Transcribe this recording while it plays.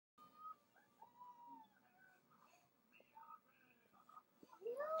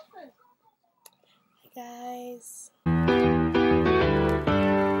guys.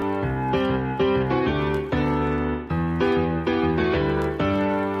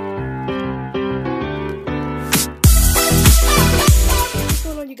 What's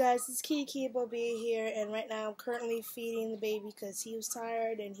going on, you guys? It's KeyaKeyaBoBeya here, and right now I'm currently feeding the baby because he was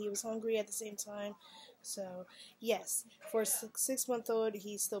tired and he was hungry at the same time. So yes, for a 6-month-old,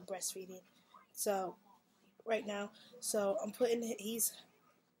 he's still breastfeeding. So right now, he's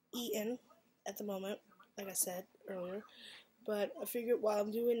eating at the moment, like I said earlier. But I figured while I'm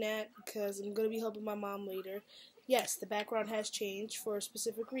doing that, because I'm going to be helping my mom later, yes, the background has changed for a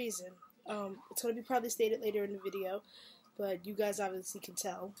specific reason. It's going to be probably stated later in the video, but you guys obviously can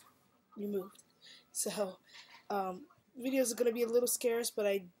tell we moved. So, videos are going to be a little scarce, but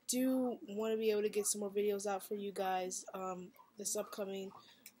I do want to be able to get some more videos out for you guys this upcoming,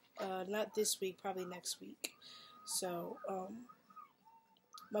 not this week, probably next week. So,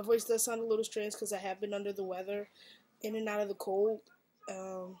 my voice does sound a little strange because I have been under the weather, in and out of the cold,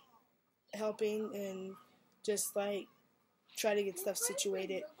 helping and just like try to get stuff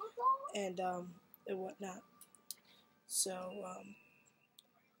situated and whatnot. So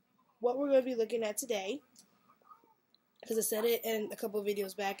what we're going to be looking at today, because I said it in a couple of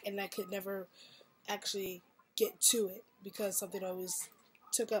videos back and I could never actually get to it because something always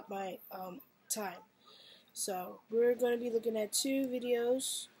took up my time. So we're going to be looking at 2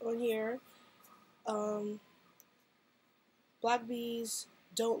 videos on here. Black Bees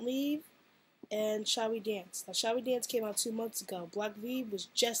Don't Leave and Shall We Dance. Now, Shall We Dance came out 2 months ago. Black Bee was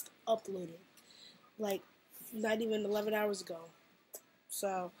just uploaded, like not even 11 hours ago.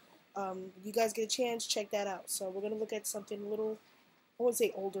 So you guys get a chance, check that out. So we're going to look at something a little, I wouldn't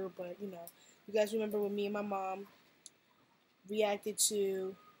say older, but you know, you guys remember when me and my mom reacted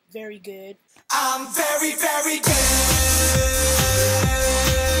to Very Good. I'm very, very good.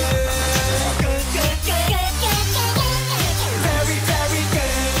 Very, very good.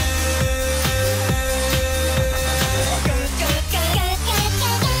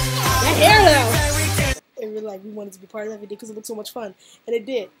 That hair though! It really, like, we wanted to be part of that video because it looked so much fun. And it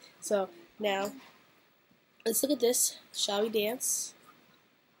did. So, now, let's look at this. Shall we dance?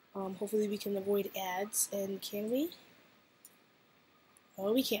 Hopefully we can avoid ads. And can we?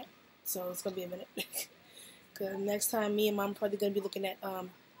 Oh, we can't. So it's gonna be a minute. Cause next time, me and mom are probably gonna be looking at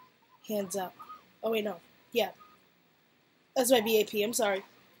Hands Up. Oh wait, no. Yeah, that's my BAP. I'm sorry.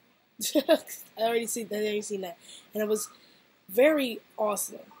 I already seen that, and it was very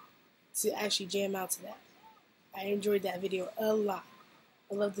awesome to actually jam out to that. I enjoyed that video a lot.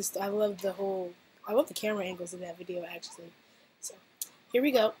 I love this. I love the camera angles in that video actually. So here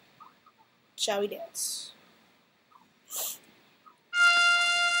we go. Shall we dance?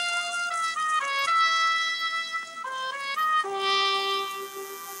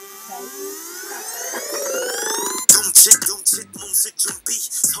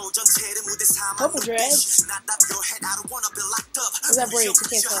 Purple dread. What's that braid? You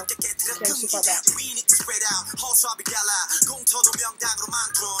can't tell. Can't see far back.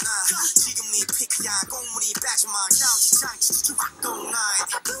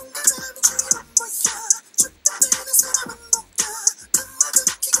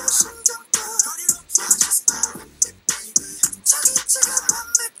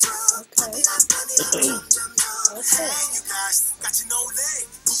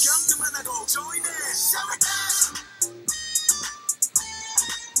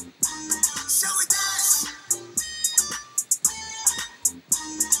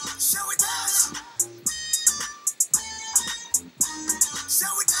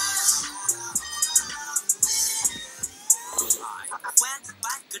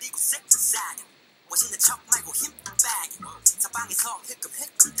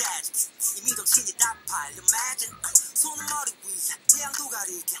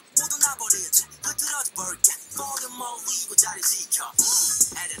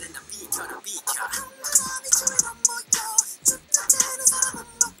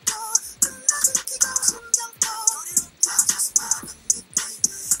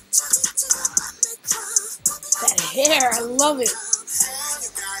 That hair, I love it.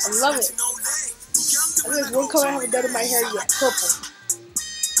 I love it. I think there's one color I haven't done in my hair yet, purple.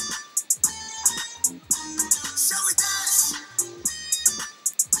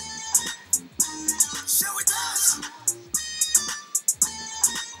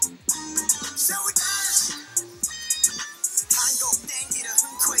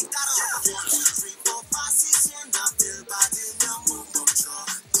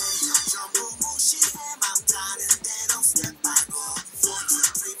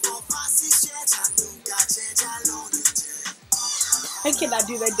 I cannot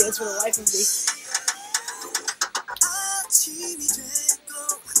do that dance for the life of me.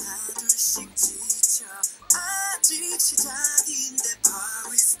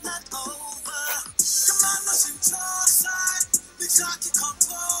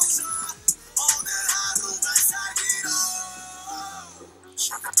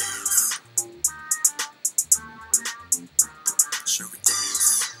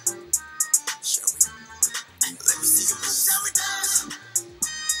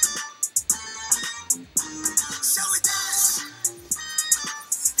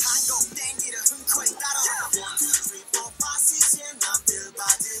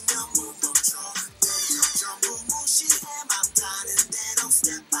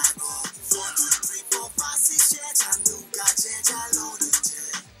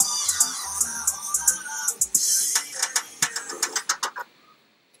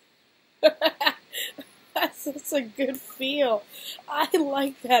 It's a good feel. I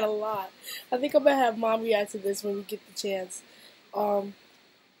like that a lot. I think I'm gonna have mom react to this when we get the chance. Um,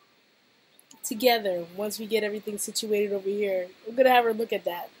 Together, once we get everything situated over here, we're gonna have her look at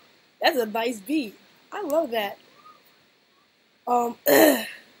that. That's a nice beat. I love that. I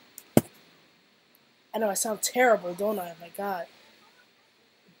know I sound terrible, don't I? My God.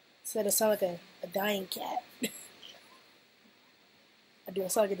 Said I sound like a dying cat. I do. I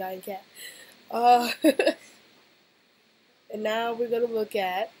sound like a dying cat. And now we're gonna look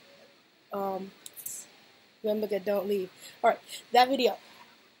at Don't Leave. Alright, that video.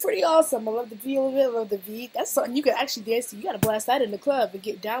 Pretty awesome. I love the feel of it, I love the beat. That's something you can actually dance to. You gotta blast that in the club and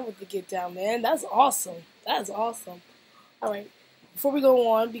get down with the get down, man. That's awesome. That's awesome. Alright. Before we go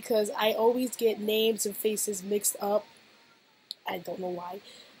on, because I always get names and faces mixed up. I don't know why.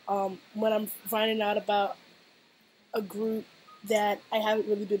 When I'm finding out about a group that I haven't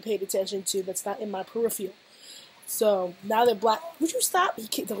really been paying attention to, that's not in my peripheral. So now that would you stop? He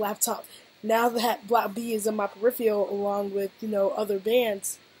kicked the laptop. Now that Block B is in my peripheral along with, other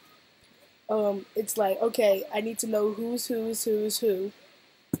bands, it's like, okay, I need to know who's who,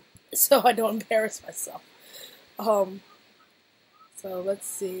 so I don't embarrass myself. So let's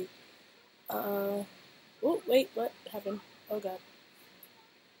see. Oh, wait, what happened? Oh, God.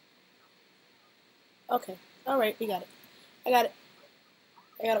 Okay, alright, we got it. I got it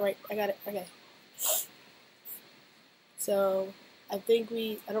right. I got it. Okay. So, I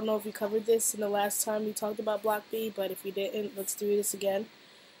don't know if we covered this in the last time we talked about Block B, but if we didn't, let's do this again.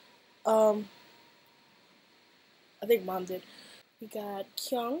 I think Mom did. We got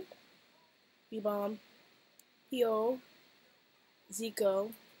Kyung, B-Bomb, Hyo,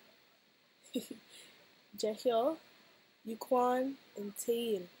 Zico, Jaehyo, Yukwon, and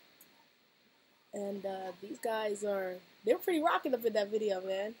Taein. And these guys they're pretty rocking up in that video,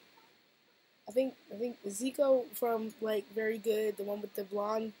 man. I think Zico from Very Good, the one with the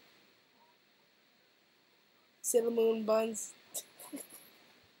blonde Sailor Moon buns.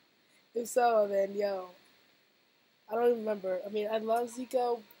 If so, then I don't even remember. I mean, I love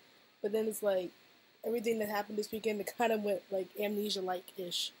Zico, but then it's like everything that happened this weekend, it kind of went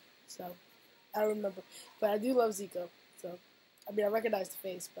amnesia-like-ish. So I don't remember, but I do love Zico. So I mean, I recognize the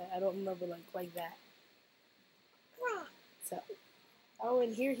face, but I don't remember like that. So,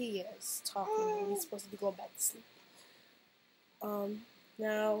 and here he is talking, and he's supposed to be going back to sleep.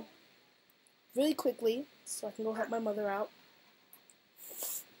 Now, really quickly, so I can go help my mother out,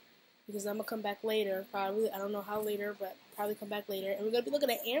 because I'm gonna come back later. Probably, I don't know how later, but probably come back later, and we're gonna be looking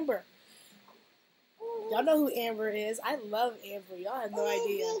at Amber. Y'all know who Amber is. I love Amber. Y'all have no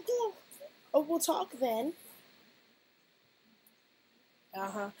idea. Oh, we'll talk then.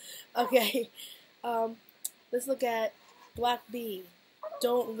 Okay. Let's look at Block B.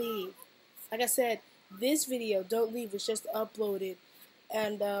 Don't Leave. Like I said, this video, Don't Leave, was just uploaded,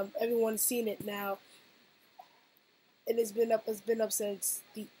 and everyone's seen it now. And it's been up since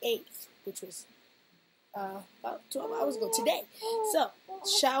the 8th, which was about 12 hours ago today. So,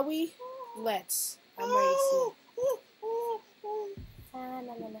 shall we? Let's. I'm ready to see.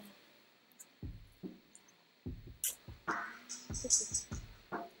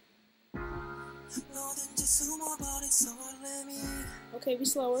 Okay, be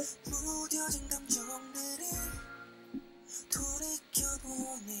slower.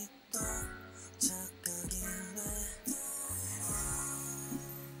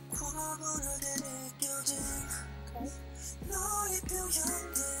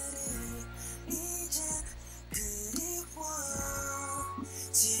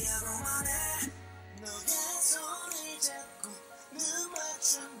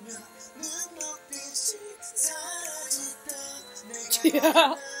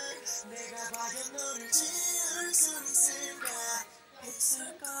 Yeah.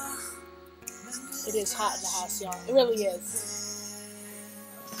 It is hot in the house, y'all. It really is.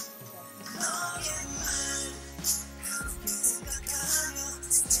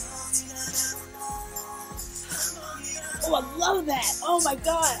 Oh, I love that. Oh my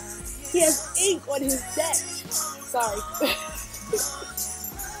God. He has ink on his neck. Sorry.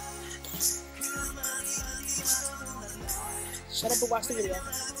 Shut up and watch the video.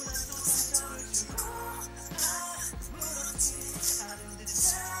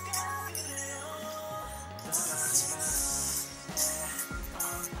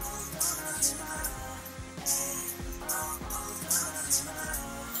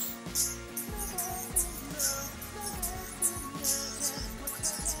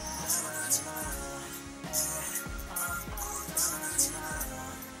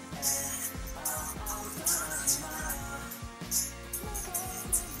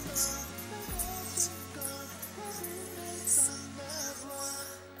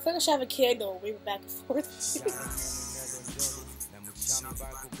 feel like I should have a candle waving back and forth.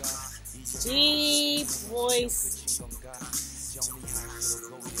 Deep voice.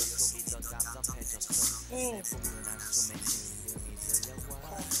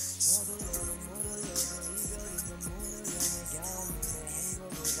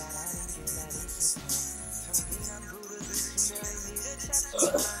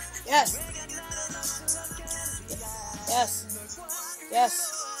 Yes. Yes.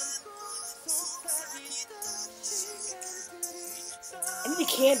 Yes. I need a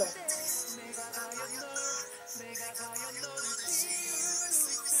candle.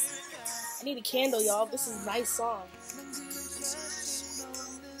 I need a candle, y'all. This is a nice song.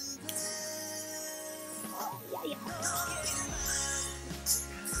 Yeah.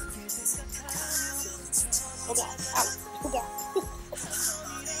 Oh God. Ow. Oh God.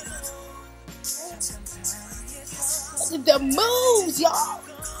 Look at the moves, y'all.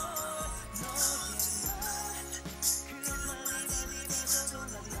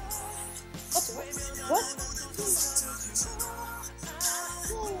 What?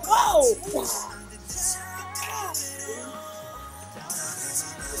 Whoa!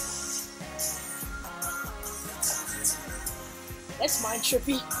 That's mind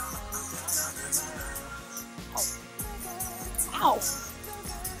trippy. Ow!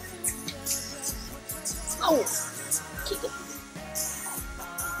 Ow! Kick it.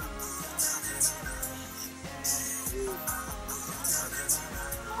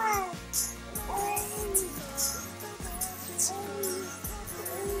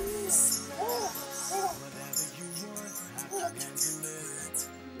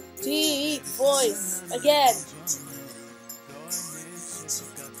 Deep voice again.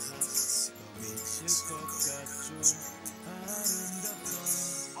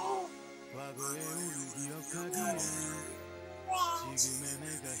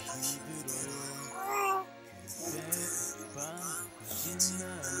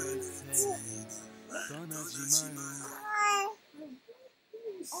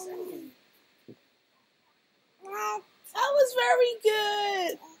 That was very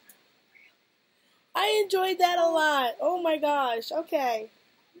good. I enjoyed that a lot. Oh my gosh. Okay.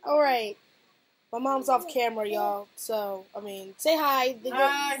 Alright. My mom's off camera, y'all. So, I mean, say hi. They're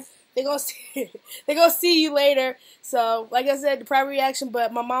gonna see you later. So, like I said, the private reaction,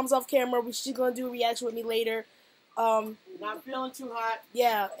 but my mom's off camera. She's gonna do a reaction with me later. Not feeling too hot.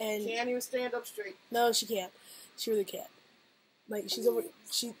 Yeah, and Can't even stand up straight. no, she can't. She really can't. Like she's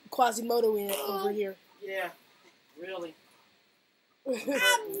Quasimodo-ing it over here. Yeah, really.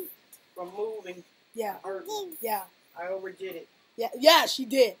 From moving. Yeah. Hurt. Yeah. I overdid it. Yeah, she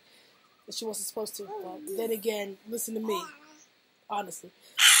did. But she wasn't supposed to. But then again, listen to me. Honestly.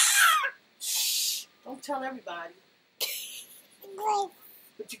 Shh. Don't tell everybody.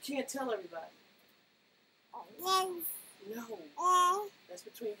 But you can't tell everybody. No. That's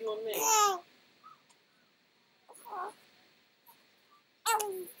between you and me. Yeah.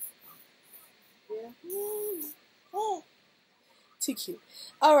 Too cute.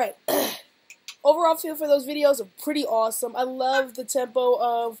 Alright. Overall feel for those videos are pretty awesome. I love the tempo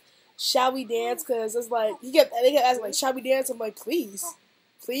of Shall We Dance, because it's like they kept asking like, shall we dance? I'm like, please,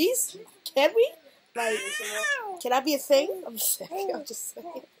 can we? Like, can I be a thing? I'm just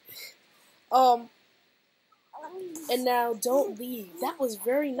saying. And now Don't Leave. That was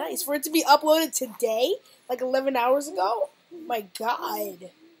very nice for it to be uploaded today, like 11 hours ago. My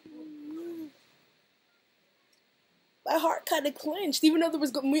God. My heart kind of clenched, even though there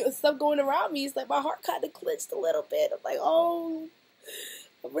was stuff going around me. It's like my heart kind of clenched a little bit. I'm like, oh,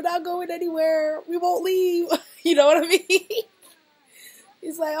 we're not going anywhere. We won't leave. You know what I mean?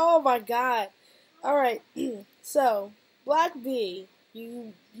 He's like, oh my God. All right. So, Black B,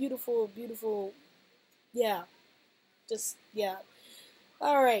 you beautiful, beautiful. Yeah. Just, yeah.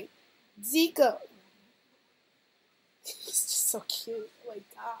 All right. Zico. He's just so cute. Oh my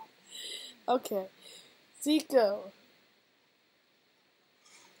God. Okay. Zico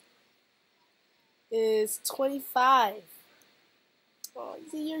is 25. Oh,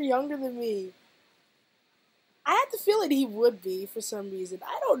 he's a year younger than me. I had the feeling he would be for some reason.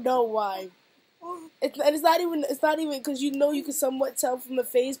 I don't know why. It's not even because you can somewhat tell from the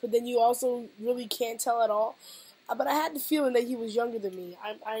face, but then you also really can't tell at all. But I had the feeling that he was younger than me.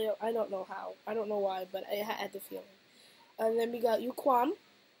 I don't know how. I don't know why, but I had the feeling. And then we got Yuquan.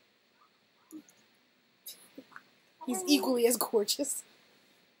 He's equally as gorgeous.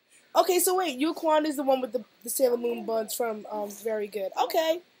 Okay, so wait, Yuquan is the one with the Sailor Moon buns from Very Good.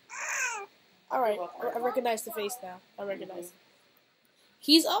 Okay. Alright, I recognize the face now. I recognize him.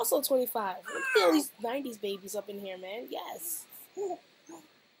 He's also 25. Look at all these 90s babies up in here, man. Yes.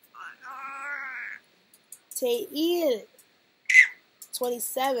 Tail,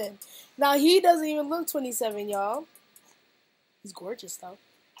 27. Now he doesn't even look 27, y'all. He's gorgeous though.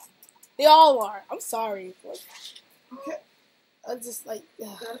 They all are. I'm sorry. Okay. I'm just like, You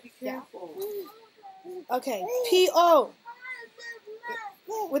gotta be careful. okay. P.O.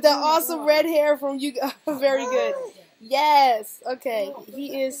 with that awesome red hair from you. Very good. Yes. Okay.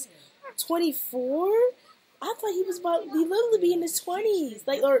 He is 24. I thought he was about. He literally be in his 20s,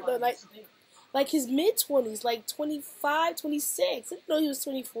 like his mid 20s, like 25, 26. I didn't know he was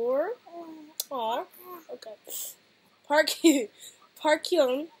 24. Aw. Okay. Park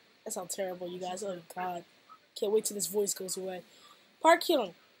Hyung. That sounds terrible, you guys. Oh God. Can't wait till this voice goes away. Park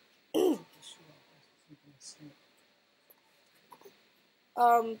Hyung.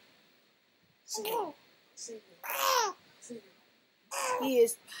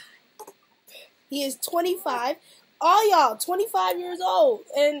 He is 25. All y'all, 25 years old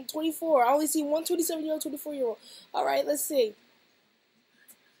and 24. I only see one 27-year-old, 24-year-old. All right, let's see.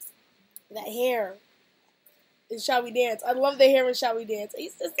 That hair in Shall We Dance. I love the hair in Shall We Dance.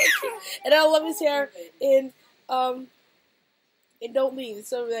 He's just so cute. And I love his hair in Don't Leave. It's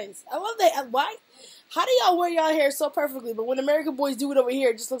so nice. I love that. Why? How do y'all wear y'all hair so perfectly, but when American boys do it over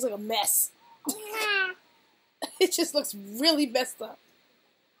here, it just looks like a mess. It just looks really messed up.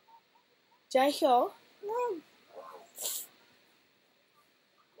 Jae-hyo.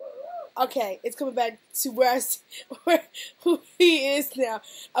 Okay, it's coming back to who he is now.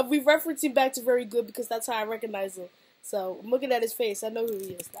 I'll be referencing back to Very Good because that's how I recognize him. So I'm looking at his face. I know who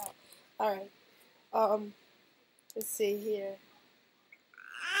he is now. All right. Let's see here.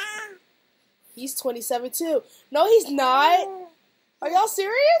 He's 27 too. No, he's not. Are y'all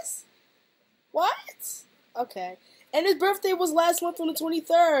serious? What? Okay. And his birthday was last month on the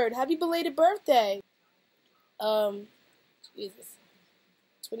 23rd. Happy belated birthday. Jesus.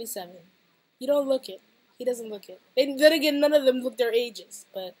 27. You don't look it. He doesn't look it. And then again, none of them look their ages,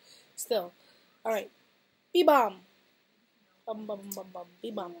 but still. Alright. B-Bomb.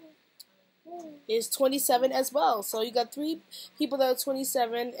 B-Bomb. Is 27 as well. So you got 3 people that are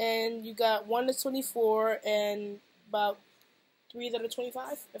 27, and you got 1 that's 24, and about 3 that are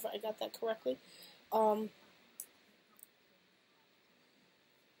 25, if I got that correctly.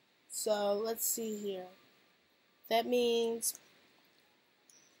 So let's see here. That means,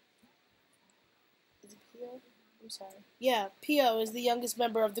 is it P.O.? I'm sorry. Yeah, P.O. is the youngest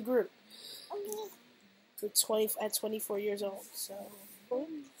member of the group. At 24 years old. So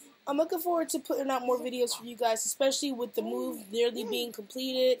I'm looking forward to putting out more videos for you guys, especially with the move nearly being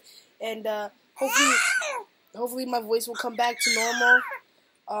completed, and hopefully my voice will come back to normal.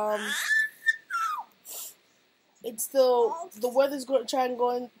 It's still, the weather's trying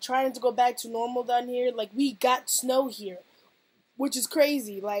to go back to normal down here. Like, we got snow here, which is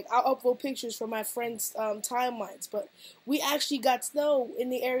crazy. Like, I'll upload pictures from my friends' timelines, but we actually got snow in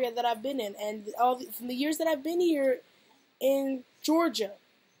the area that I've been in, and from the years that I've been here in Georgia,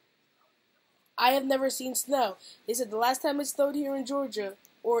 I have never seen snow. They said the last time it snowed here in Georgia,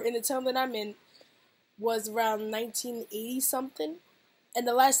 or in the town that I'm in, was around 1980 something. And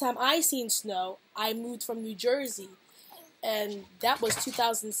the last time I seen snow, I moved from New Jersey, and that was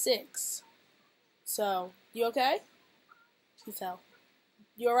 2006. So, you okay? You fell.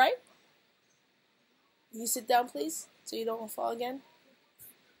 You alright? You sit down, please, so you don't fall again?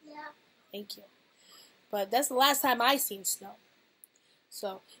 Yeah. Thank you. But that's the last time I seen snow.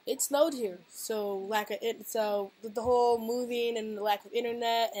 So, it snowed here. So, the whole moving and the lack of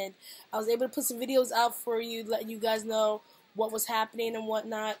internet, and I was able to put some videos out for you, let you guys know what was happening and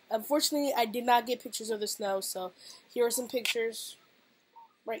whatnot. Unfortunately, I did not get pictures of the snow, so here are some pictures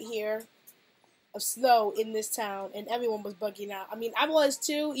right here of snow in this town, and everyone was bugging out. I mean, I was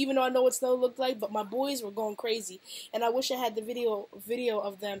too, even though I know what snow looked like, but my boys were going crazy, and I wish I had the video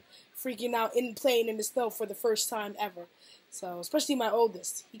of them freaking out playing in the snow for the first time ever. So, especially my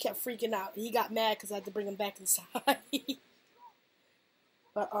oldest, he kept freaking out. He got mad because I had to bring him back inside.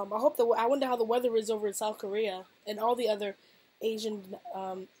 But I wonder how the weather is over in South Korea and all the other Asian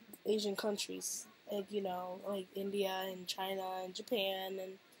countries, like, like India and China and Japan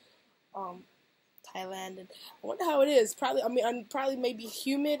and Thailand, and I wonder how it is. Probably maybe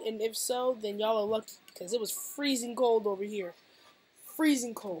humid, and if so, then y'all are lucky because it was freezing cold over here.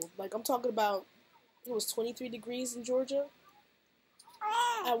 Freezing cold. Like, I'm talking about, it was 23 degrees in Georgia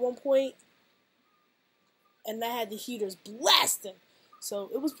at one point, and I had the heaters blasting. So,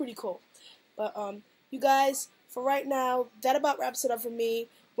 it was pretty cool. But, you guys, for right now, that about wraps it up for me.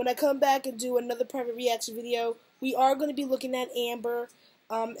 When I come back and do another private reaction video, we are going to be looking at Amber,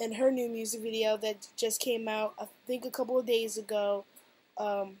 and her new music video that just came out, I think a couple of days ago,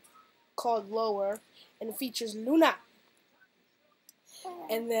 called Lower. and it features Luna.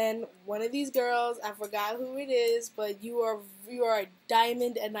 And then one of these girls, I forgot who it is, but you are a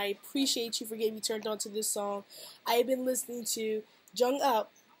diamond, and I appreciate you for getting me turned on to this song. I have been listening to Jung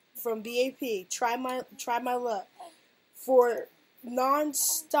Up from BAP, Try My Luck, for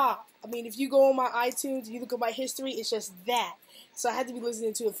non-stop. I mean, if you go on my iTunes and you look at my history, it's just that. So I had to be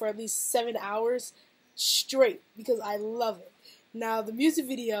listening to it for at least 7 hours straight because I love it. Now, the music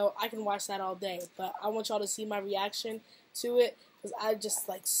video, I can watch that all day, but I want y'all to see my reaction to it because I just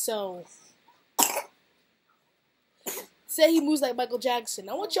like so. Say he moves like Michael Jackson.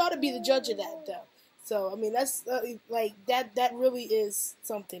 I want y'all to be the judge of that, though. So, I mean, that's like that really is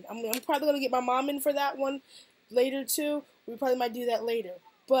something. I mean, I'm probably going to get my mom in for that one later, too. We probably might do that later.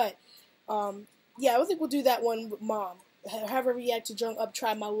 But, yeah, I think we'll do that one with Mom. Have her react to Jung Up,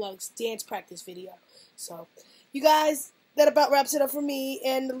 Try My Luck's dance practice video. So, you guys, that about wraps it up for me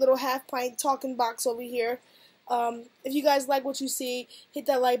and the little half pint talking box over here. If you guys like what you see, hit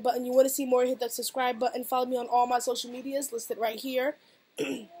that like button. You want to see more, hit that subscribe button. Follow me on all my social medias listed right here.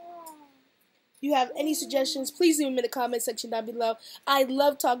 You have any suggestions, please leave them in the comment section down below. I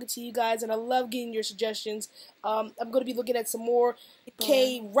love talking to you guys, and I love getting your suggestions. I'm going to be looking at some more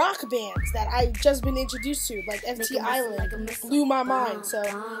K-rock bands that I've just been introduced to, like FT Island. Blew my mind. So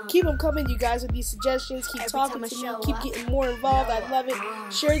keep them coming, you guys, with these suggestions. Keep talking to me. Keep getting more involved. I love it.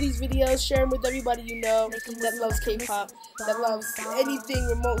 Share these videos. Share them with everybody you know that loves K-pop, that loves anything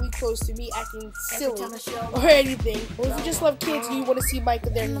remotely close to me acting silly or anything. Or if you just love kids and you want to see Micah,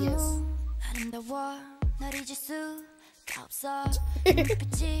 there he is.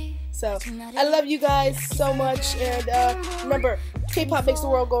 So, I love you guys so much, and remember, K-pop makes the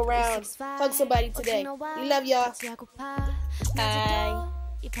world go round. Hug somebody today. We love y'all. Bye.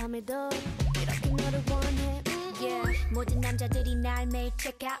 모든 남자들이 날 매일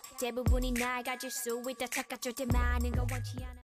check out 대부분이 날 가질 수 있다 착각 절대 많은 거 원치 않아